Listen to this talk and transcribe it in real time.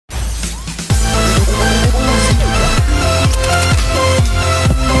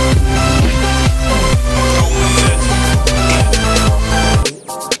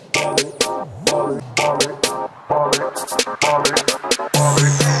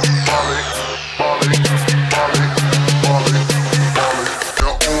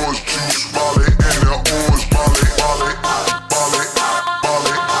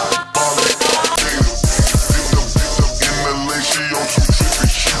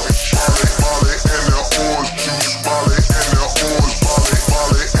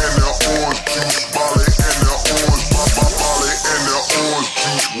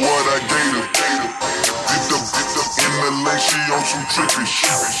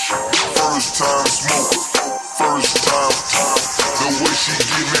First time smoker, first time. The way she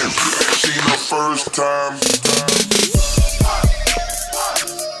get in, she ain't her first time.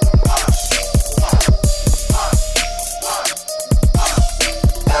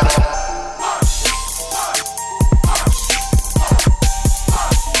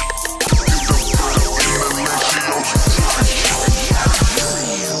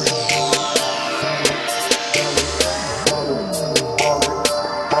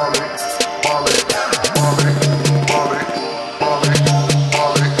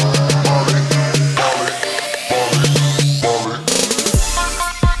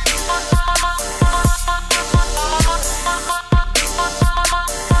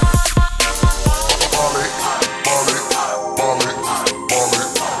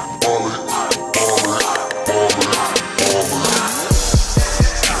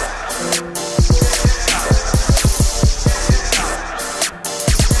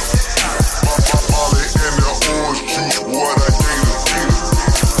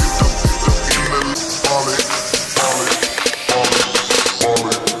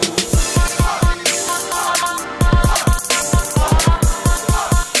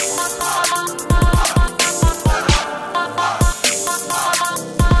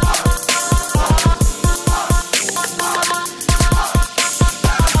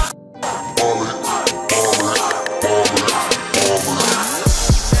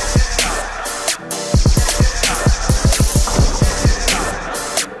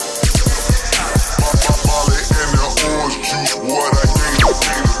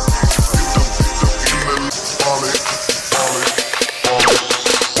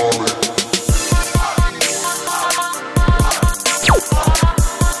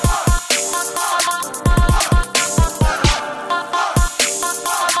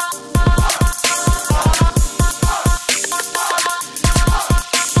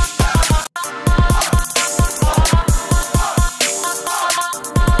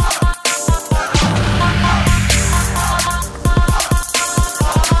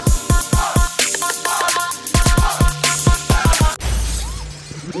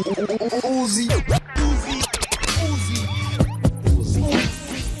 Uzi.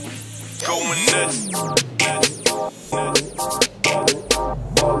 Going nuts.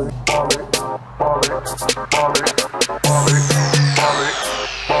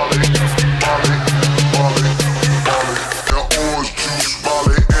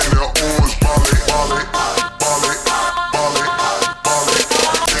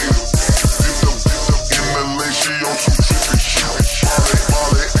 She on some trippy shit.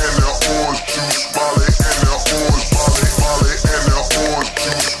 Molly and that orange juice.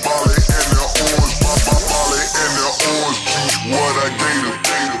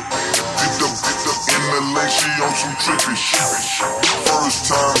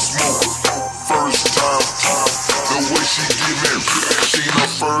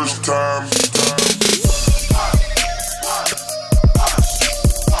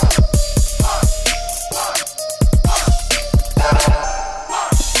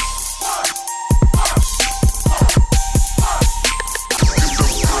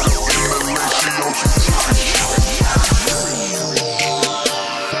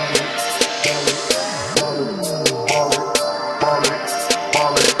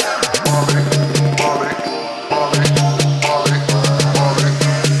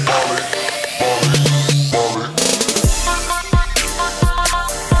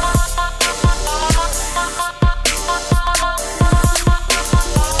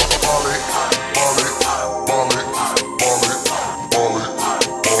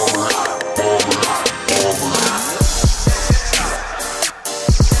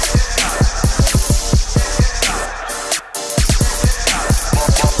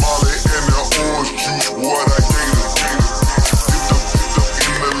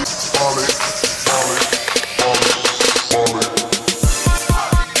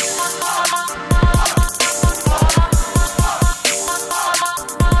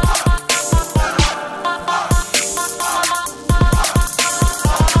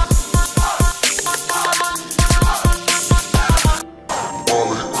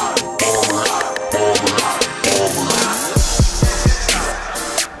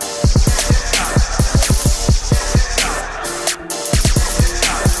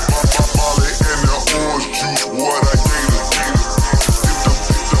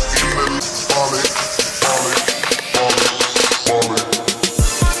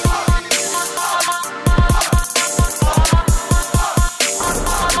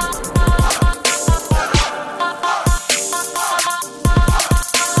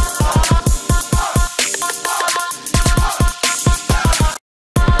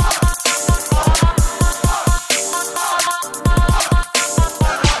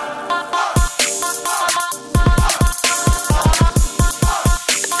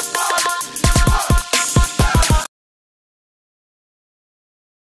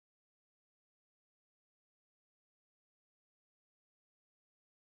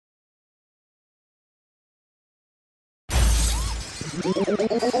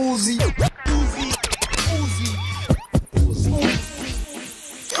 Uzi.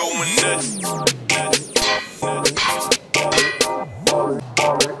 Going nuts.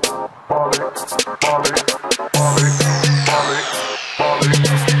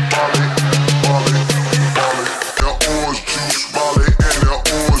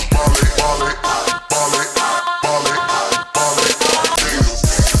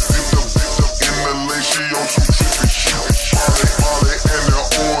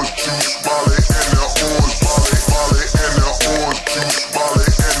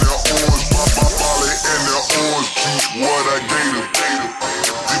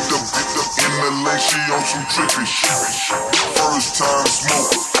 She on some trippy shit. First time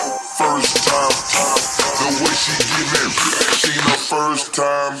smoker, first time. The way she get in, she ain't her first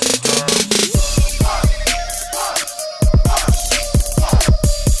time.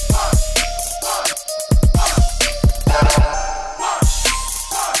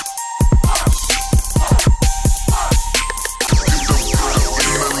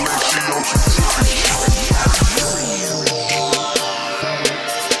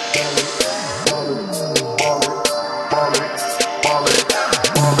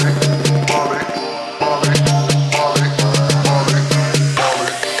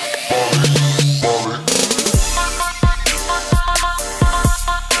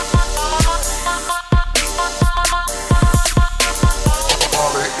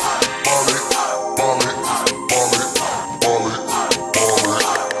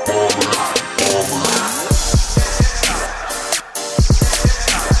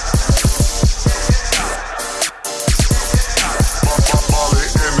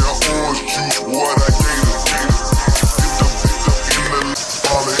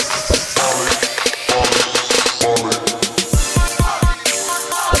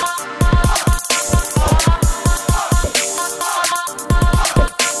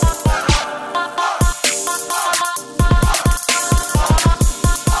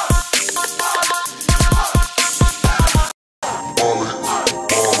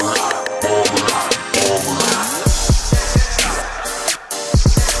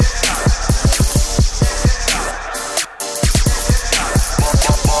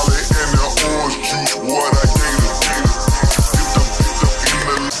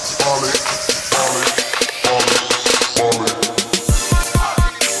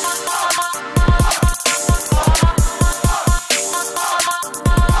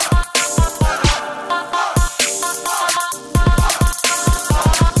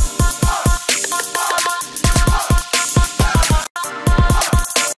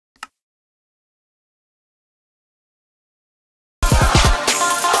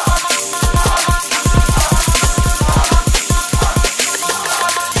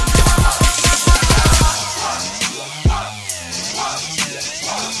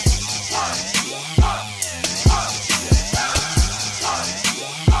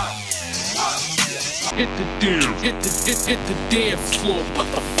 Hit the dance floor. What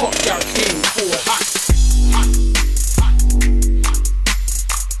the fuck y'all came for? Hot.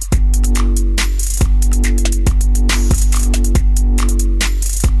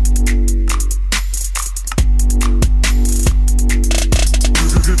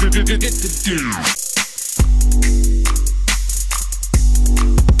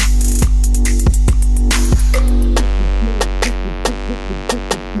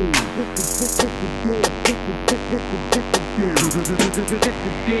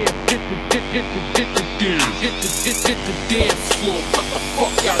 Hit the dance. Hit the dance floor. What the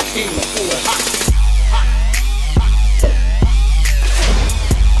fuck y'all came for? Hot.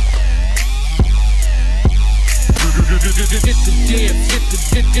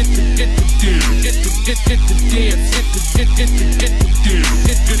 Hit the dance, hit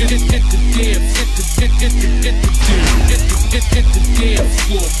the dance, hit the dance, hit the dance, hit the dance, hit the dance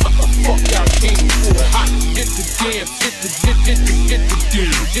floor. What the fuck y'all came for? Hot. Hit the dance, hit the dance, hit the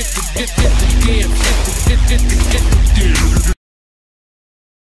dance, hit the